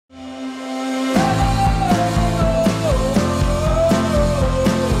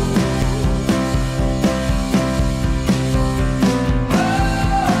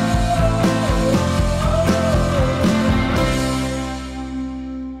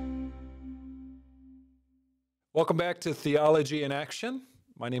Welcome back to Theology in Action.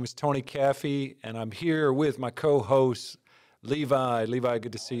 My name is Tony Caffey, and I'm here with my co-host, Levi. Levi,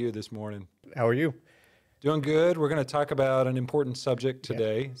 good to see you this morning. How are you? Doing good. We're going to talk about an important subject Yeah.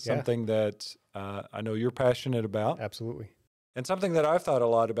 today, something that I know you're passionate about, Absolutely. and something that I've thought a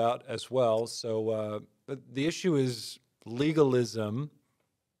lot about as well. So the issue is legalism,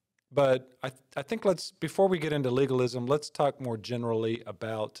 but I think before we get into legalism, let's talk more generally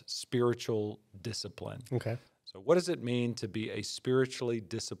about spiritual discipline. Okay. So what does it mean to be a spiritually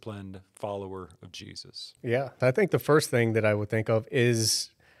disciplined follower of Jesus? Yeah. I think the first thing that I would think of is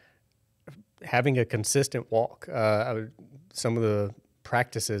having a consistent walk. Some of the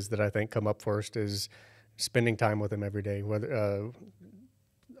practices that I think come up first is spending time with Him every day. Whether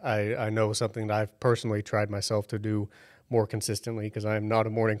I know something that I've personally tried myself to do more consistently, because I'm not a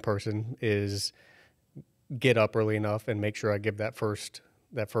morning person, is get up early enough and make sure I give that first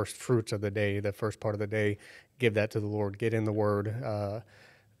fruits of the day, the first part of the day, give that to the Lord, get in the Word,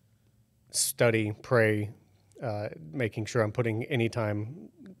 study, pray, making sure I'm putting any time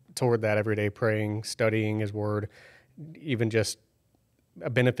toward that every day, praying, studying His Word. Even just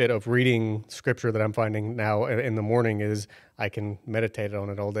a benefit of reading Scripture that I'm finding now in the morning is I can meditate on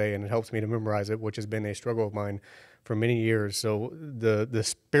it all day, and it helps me to memorize it, which has been a struggle of mine for many years. So the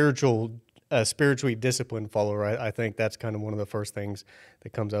spiritually disciplined follower, I think that's kind of one of the first things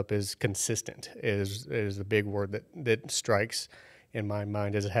that comes up is consistent, is a big word that strikes in my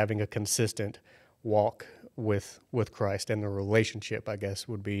mind, is having a consistent walk with Christ, and the relationship, I guess,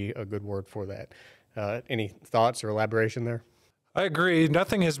 would be a good word for that. Any thoughts or elaboration there? I agree.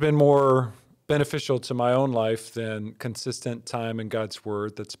 Nothing has been more beneficial to my own life than consistent time in God's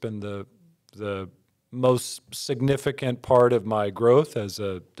Word. That's been the most significant part of my growth as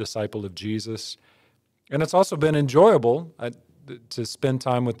a disciple of Jesus. And it's also been enjoyable to spend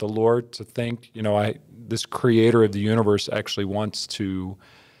time with the Lord, to think, this creator of the universe actually wants to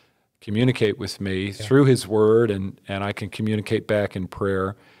communicate with me through His Word, and I can communicate back in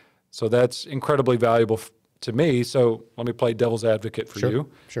prayer. So that's incredibly valuable to me. So let me play devil's advocate for you.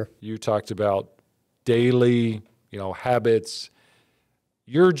 Sure. You talked about daily, habits.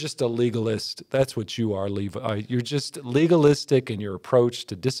 You're just a legalist. That's what you are, Levi. You're just legalistic in your approach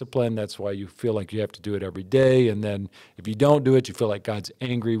to discipline. That's why you feel like you have to do it every day. And then if you don't do it, you feel like God's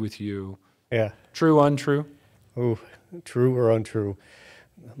angry with you. Yeah. True, untrue? Oh, true or untrue?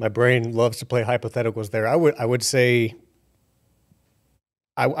 My brain loves to play hypotheticals there. I would say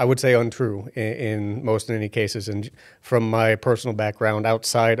untrue in most in any cases. And from my personal background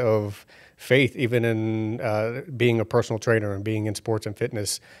outside of faith, even in being a personal trainer and being in sports and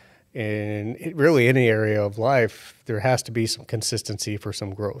fitness, and really any area of life, there has to be some consistency for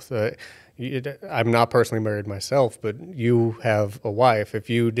some growth. I'm not personally married myself, but you have a wife.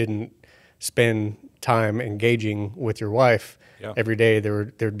 If you didn't spend time engaging with your wife every day,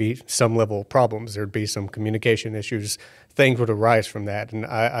 there'd be some level of problems. There'd be some communication issues. Things would arise from that, and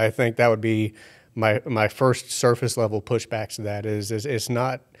I think that would be my first surface level pushbacks to that. Is it's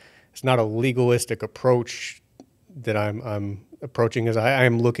not a legalistic approach that I'm approaching, as I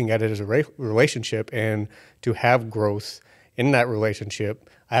am looking at it as a relationship, and to have growth in that relationship,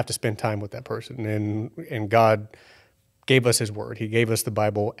 I have to spend time with that person, and God gave us His Word. He gave us the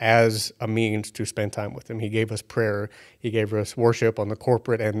Bible as a means to spend time with Him. He gave us prayer. He gave us worship on the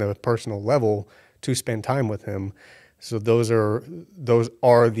corporate and the personal level to spend time with Him. So those are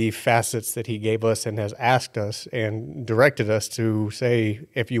the facets that He gave us and has asked us and directed us to say,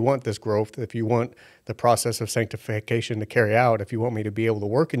 if you want this growth, if you want the process of sanctification to carry out, if you want me to be able to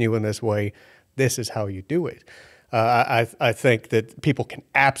work in you in this way, this is how you do it. I think that people can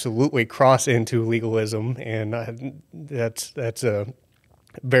absolutely cross into legalism, and that's a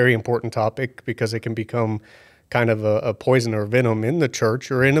very important topic, because it can become kind of a poison or venom in the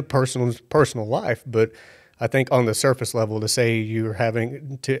church or in a personal life. But I think on the surface level, to say you're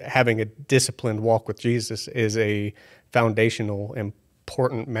having a disciplined walk with Jesus is a foundational,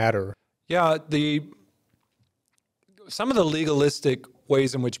 important matter. Yeah, some of the legalistic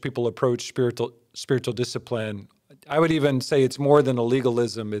ways in which people approach spiritual discipline, I would even say it's more than a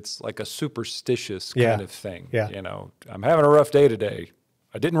legalism. It's like a superstitious kind of thing. Yeah. I'm having a rough day today.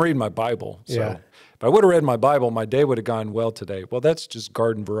 I didn't read my Bible. So if I would have read my Bible, my day would have gone well today. Well, that's just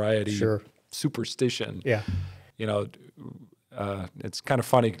garden variety superstition. Yeah. It's kind of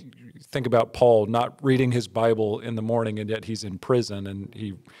funny. Think about Paul not reading his Bible in the morning, and yet he's in prison, and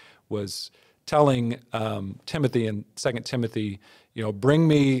he was telling Timothy in 2 Timothy, bring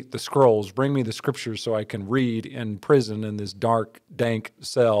me the scrolls, bring me the scriptures so I can read in prison in this dark, dank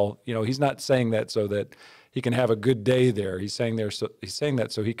cell. He's not saying that so that he can have a good day there. He's saying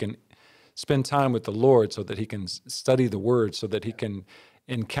that so he can spend time with the Lord so that he can study the Word, so that he can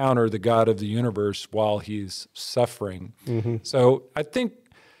encounter the God of the universe while he's suffering. So I think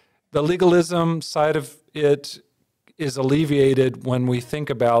the legalism side of it is alleviated when we think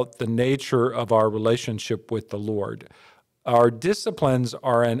about the nature of our relationship with the Lord. Our disciplines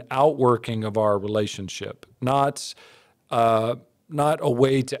are an outworking of our relationship, not a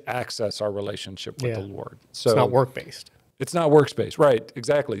way to access our relationship with the Lord. So it's not work-based. It's not works-based, right?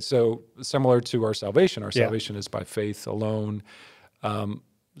 Exactly. So similar to our salvation is by faith alone.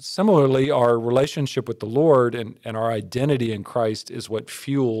 Similarly, our relationship with the Lord and our identity in Christ is what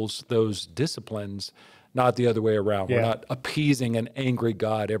fuels those disciplines, not the other way around. We're not appeasing an angry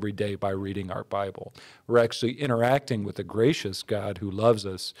God every day by reading our Bible. We're actually interacting with a gracious God who loves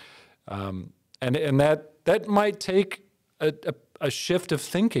us. And that might take a shift of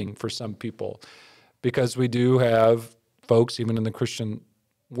thinking for some people, because we do have folks, even in the Christian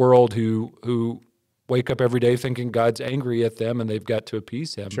world, who wake up every day thinking God's angry at them and they've got to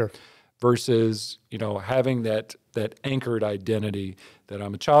appease him. Sure. Versus, having that anchored identity that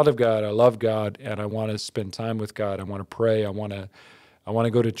I'm a child of God, I love God, and I want to spend time with God. I want to pray. I want to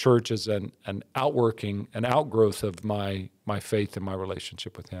go to church as an outworking, an outgrowth of my faith and my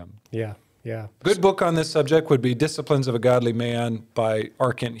relationship with him. Yeah. Yeah. Good book on this subject would be Disciplines of a Godly Man by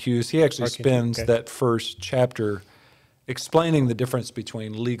R. Kent Hughes. He actually spends that first chapter explaining the difference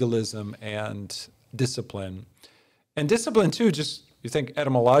between legalism and discipline. And discipline, too, just you think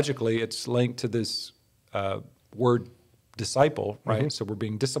etymologically, it's linked to this word disciple, right? So we're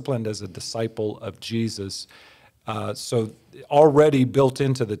being disciplined as a disciple of Jesus. So already built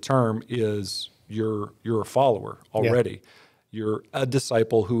into the term is you're a follower already. Yeah. You're a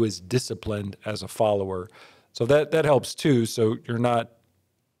disciple who is disciplined as a follower. So that helps, too. So you're not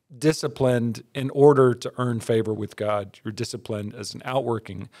disciplined in order to earn favor with God. You're disciplined as an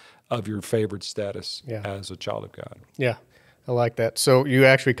outworking of your favored status as a child of God. Yeah, I like that. So you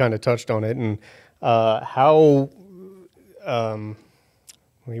actually kind of touched on it, and how, let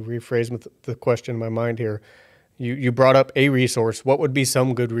me rephrase the question in my mind here. You brought up a resource. What would be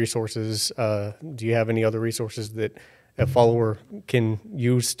some good resources? Do you have any other resources that a follower can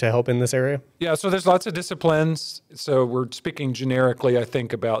use to help in this area? Yeah, so there's lots of disciplines. So we're speaking generically, I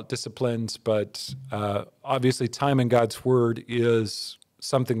think, about disciplines, but obviously time in God's Word is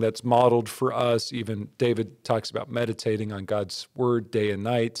something that's modeled for us. Even David talks about meditating on God's Word day and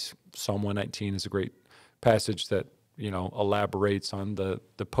night. Psalm 119 is a great passage that, elaborates on the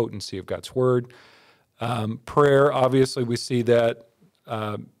potency of God's Word. Prayer, obviously, we see that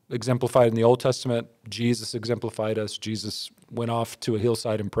exemplified in the Old Testament. Jesus exemplified us. Jesus went off to a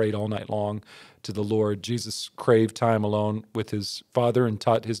hillside and prayed all night long to the Lord. Jesus craved time alone with his Father and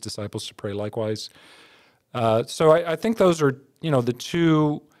taught his disciples to pray likewise. So I think those are, the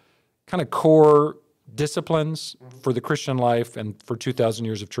two kind of core disciplines for the Christian life and for 2,000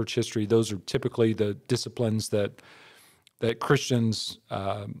 years of church history. Those are typically the disciplines that Christians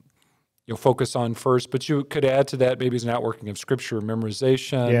focus on first, but you could add to that maybe as an outworking of Scripture,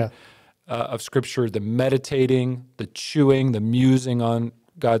 memorization of Scripture, the meditating, the chewing, the musing on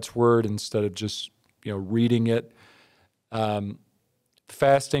God's Word instead of just reading it.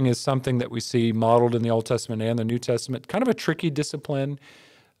 Fasting is something that we see modeled in the Old Testament and the New Testament. Kind of a tricky discipline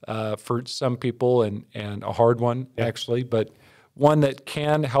for some people and a hard one, actually, but one that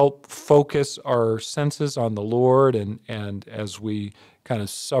can help focus our senses on the Lord, and as we kind of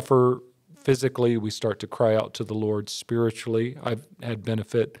suffer physically, we start to cry out to the Lord spiritually. I've had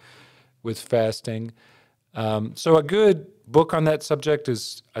benefit with fasting. So a good book on that subject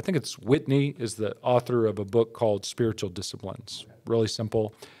is, I think it's Whitney is the author of a book called Spiritual Disciplines. Really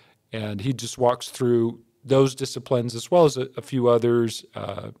simple. And he just walks through those disciplines as well as a few others.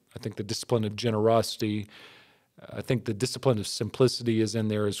 I think the discipline of generosity. I think the discipline of simplicity is in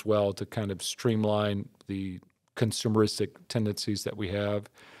there as well to kind of streamline the consumeristic tendencies that we have.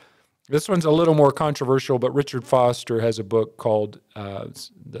 This one's a little more controversial, but Richard Foster has a book called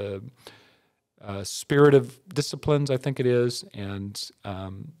The Spirit of Disciplines, I think it is. And,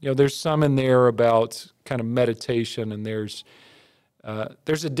 there's some in there about kind of meditation, and there's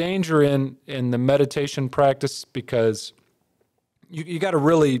a danger in the meditation practice because you got to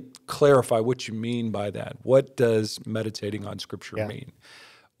really clarify what you mean by that. What does meditating on Scripture mean?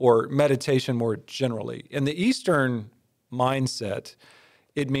 Or meditation more generally. In the Eastern mindset,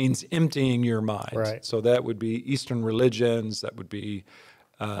 it means emptying your mind. Right. So that would be Eastern religions. That would be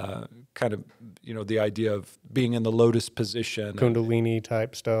kind of, the idea of being in the lotus position. Kundalini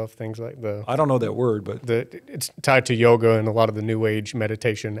type stuff, things like the... I don't know that word, but... It's tied to yoga and a lot of the New Age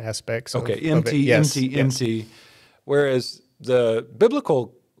meditation aspects. Okay, empty. Whereas the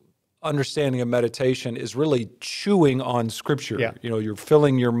biblical understanding of meditation is really chewing on Scripture. Yeah. You know, you're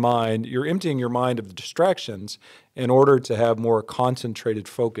filling your mind, you're emptying your mind of distractions in order to have more concentrated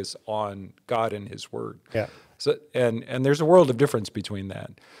focus on God and His Word. Yeah. So, and there's a world of difference between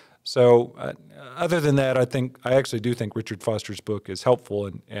that. So, other than that, I actually do think Richard Foster's book is helpful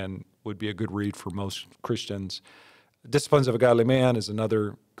and would be a good read for most Christians. Disciplines of a Godly Man is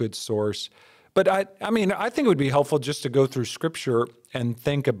another good source. But I mean, I think it would be helpful just to go through Scripture and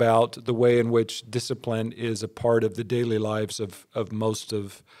think about the way in which discipline is a part of the daily lives of most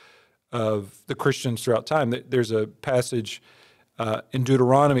of the Christians throughout time. There's a passage in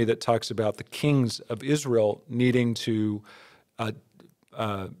Deuteronomy that talks about the kings of Israel needing to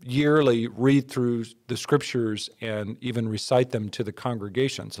yearly read through the Scriptures and even recite them to the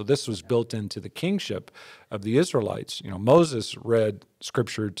congregation. So this was built into the kingship of the Israelites. You know, Moses read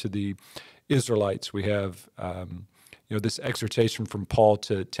Scripture to the Israelites. We have, you know, this exhortation from Paul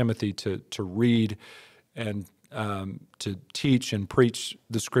to Timothy to read and to teach and preach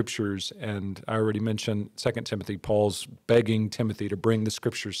the Scriptures. And I already mentioned 2 Timothy, Paul's begging Timothy to bring the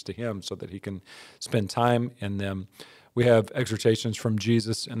Scriptures to him so that he can spend time in them. We have exhortations from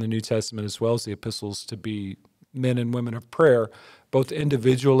Jesus in the New Testament as well as the epistles to be men and women of prayer, both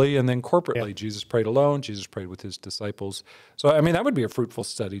individually and then corporately. Yeah. Jesus prayed alone. Jesus prayed with his disciples. So, I mean, that would be a fruitful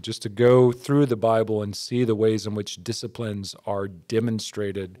study, just to go through the Bible and see the ways in which disciplines are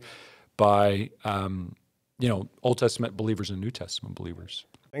demonstrated by, you know, Old Testament believers and New Testament believers.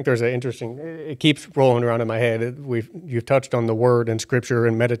 I think there's an interesting, it keeps rolling around in my head. You've touched on the Word and Scripture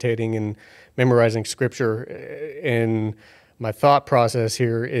and meditating and memorizing Scripture. And my thought process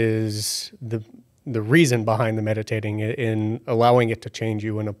here is the reason behind the meditating in allowing it to change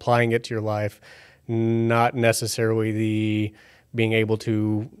you and applying it to your life, not necessarily the being able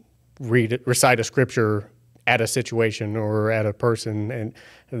to recite a Scripture at a situation or at a person. And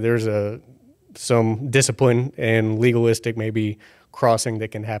there's some discipline and legalistic maybe crossing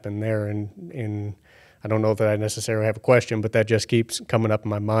that can happen there, and I don't know that I necessarily have a question, but that just keeps coming up in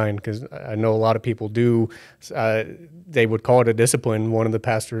my mind because I know a lot of people do. They would call it a discipline. One of the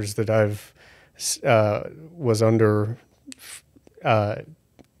pastors that I've was under, they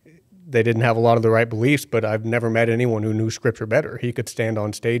didn't have a lot of the right beliefs, but I've never met anyone who knew Scripture better. He could stand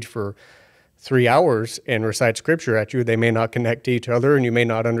on stage for 3 hours and recite Scripture at you. They may not connect to each other, and you may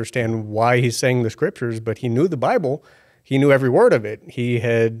not understand why he's saying the Scriptures, but he knew the Bible. He knew every word of it. He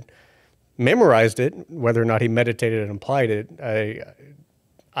had memorized it. Whether or not he meditated and applied it,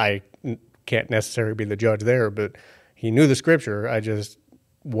 I can't necessarily be the judge there, but he knew the Scripture. I just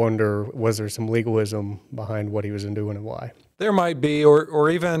wonder, was there some legalism behind what he was doing and why? There might be, or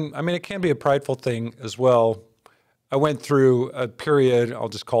even, I mean, it can be a prideful thing as well. I went through a period, I'll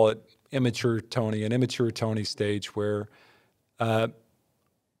just call it an immature Tony stage where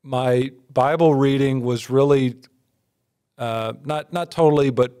my Bible reading was really not totally,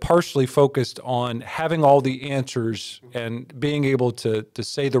 but partially focused on having all the answers and being able to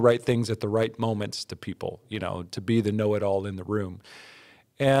say the right things at the right moments to people, you know, to be the know-it-all in the room.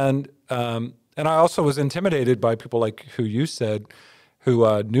 And I also was intimidated by people like who you said,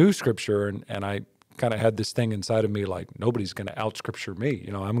 who knew Scripture, and I kind of had this thing inside of me like, nobody's going to out-Scripture me.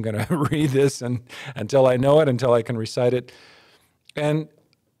 You know, I'm going to read this until I know it, until I can recite it. And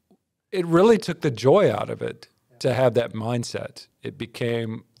it really took the joy out of it to have that mindset. It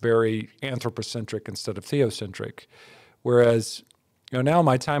became very anthropocentric instead of theocentric. Whereas, you know, now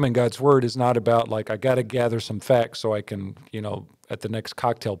my time in God's Word is not about like, I got to gather some facts so I can, you know, at the next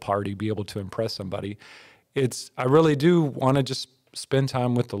cocktail party be able to impress somebody. I really do want to just spend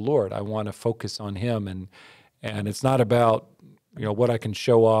time with the Lord. I want to focus on Him, and it's not about, you know, what I can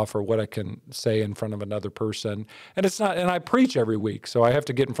show off or what I can say in front of another person. And it's not, and I preach every week, so I have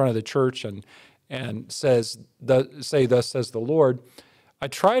to get in front of the church and say, thus says the Lord. I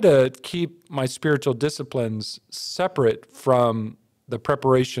try to keep my spiritual disciplines separate from the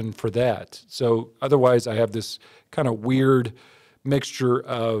preparation for that. So otherwise I have this kind of weird mixture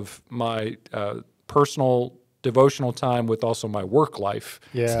of my personal devotional time with also my work life.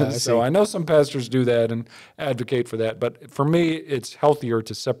 Yeah, so I know some pastors do that and advocate for that, but for me, it's healthier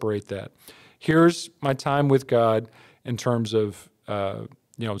to separate that. Here's my time with God in terms of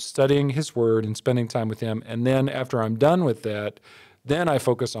you know, studying His Word and spending time with Him. And then after I'm done with that, then I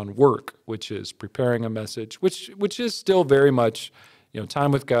focus on work, which is preparing a message, which is still very much, you know,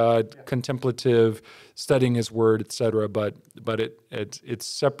 time with God, contemplative, studying His Word, etc. But it's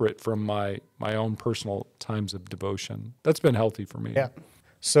separate from my own personal times of devotion. That's been healthy for me. Yeah.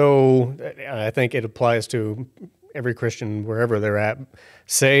 So I think it applies to every Christian wherever they're at.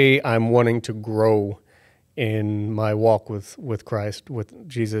 Say I'm wanting to grow in my walk with Christ, with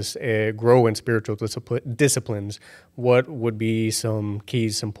Jesus, grow in spiritual disciplines, what would be some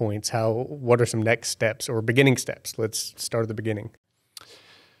keys, some points? What are some next steps or beginning steps? Let's start at the beginning.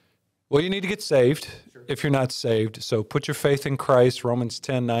 Well, you need to get saved if you're not saved. So put your faith in Christ, Romans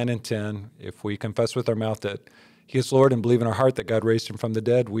 10:9 and 10. If we confess with our mouth that He is Lord and believe in our heart that God raised Him from the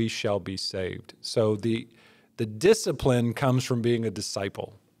dead, we shall be saved. So the discipline comes from being a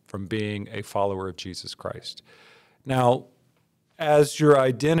disciple, from being a follower of Jesus Christ. Now, as your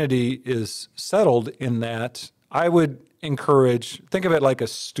identity is settled in that, I would encourage, think of it like a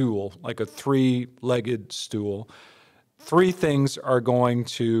stool, like a three-legged stool. Three things are going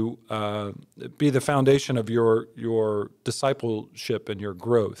to be the foundation of your discipleship and your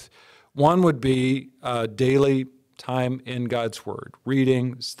growth. One would be daily time in God's Word,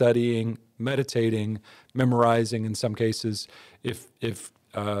 reading, studying, meditating, memorizing in some cases, if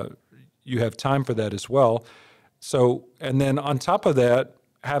you have time for that as well. So, and then on top of that,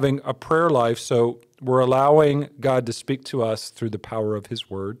 having a prayer life. So we're allowing God to speak to us through the power of His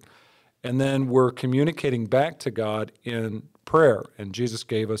Word. And then we're communicating back to God in prayer. And Jesus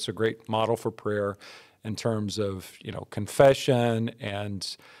gave us a great model for prayer in terms of, confession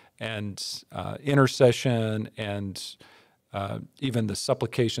and intercession and even the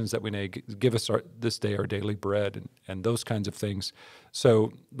supplications that we may give us this day our daily bread and those kinds of things.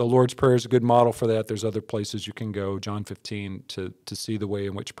 So the Lord's Prayer is a good model for that. There's other places you can go, John 15, to see the way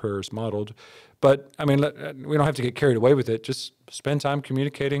in which prayer is modeled. But, we don't have to get carried away with it. Just spend time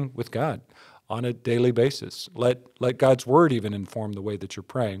communicating with God on a daily basis. Let God's Word even inform the way that you're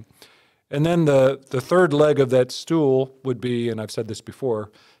praying. And then the third leg of that stool would be, and I've said this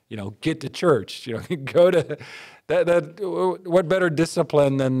before, get to church. Go to that. What better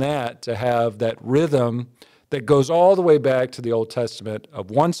discipline than that, to have that rhythm that goes all the way back to the Old Testament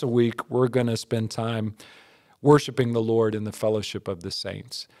of once a week we're going to spend time worshiping the Lord in the fellowship of the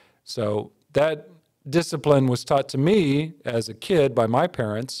saints. So that discipline was taught to me as a kid by my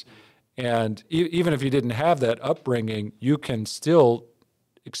parents, and even if you didn't have that upbringing, you can still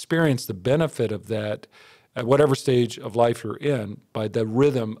experience the benefit of that at whatever stage of life you're in by the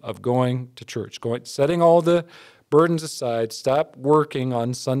rhythm of going to church, setting all the burdens aside, stop working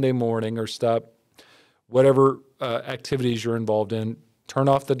on Sunday morning or stop whatever activities you're involved in, turn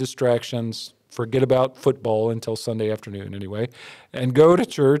off the distractions, forget about football until Sunday afternoon anyway, and go to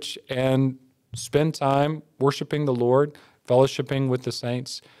church and spend time worshiping the Lord, fellowshipping with the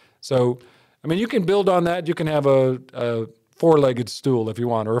saints. So, you can build on that. You can have a four-legged stool if you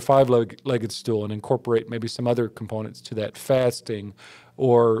want, or a five-legged stool, and incorporate maybe some other components to that, fasting,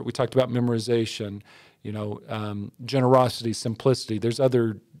 or we talked about memorization, generosity, simplicity. There's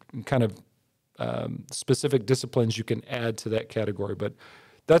other kind of specific disciplines you can add to that category, but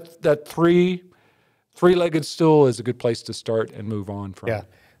that three-legged stool is a good place to start and move on from. Yeah,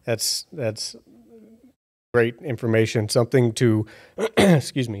 that's great information. Something to,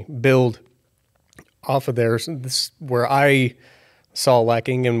 build off of there. So this is where I saw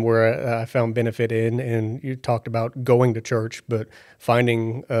lacking and where I found benefit in. And you talked about going to church, but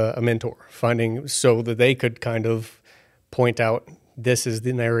finding a mentor, so that they could kind of point out, this is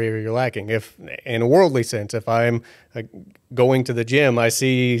the area you're lacking. If in a worldly sense, if I'm going to the gym, I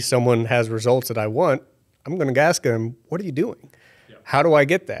see someone has results that I want, I'm going to ask them, what are you doing? Yeah. How do I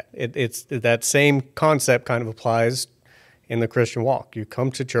get that? It's that same concept kind of applies in the Christian walk. You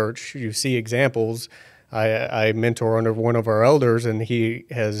come to church, you see examples. I mentor under one of our elders, and he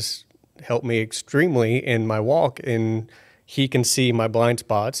has helped me extremely in my walk, and he can see my blind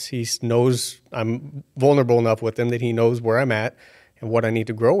spots. He knows I'm vulnerable enough with him that he knows where I'm at and what I need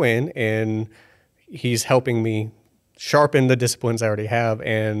to grow in, and he's helping me sharpen the disciplines I already have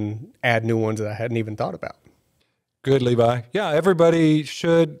and add new ones that I hadn't even thought about. Good, Levi. Yeah, everybody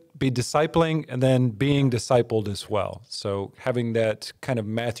should be discipling and then being discipled as well. So having that kind of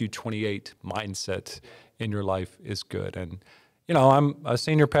Matthew 28 mindset in your life is good. And, I'm a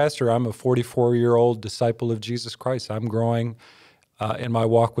senior pastor. I'm a 44-year-old disciple of Jesus Christ. I'm growing in my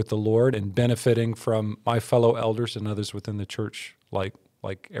walk with the Lord and benefiting from my fellow elders and others within the church like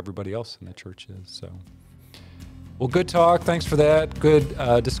everybody else in the church is. So, well, good talk. Thanks for that. Good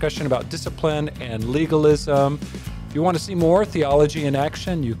discussion about discipline and legalism. If you want to see more Theology in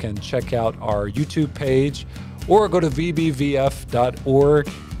Action, you can check out our YouTube page or go to vbvf.org.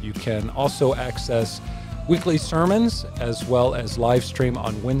 You can also access weekly sermons as well as live stream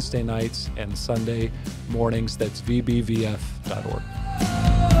on Wednesday nights and Sunday mornings. That's vbvf.org.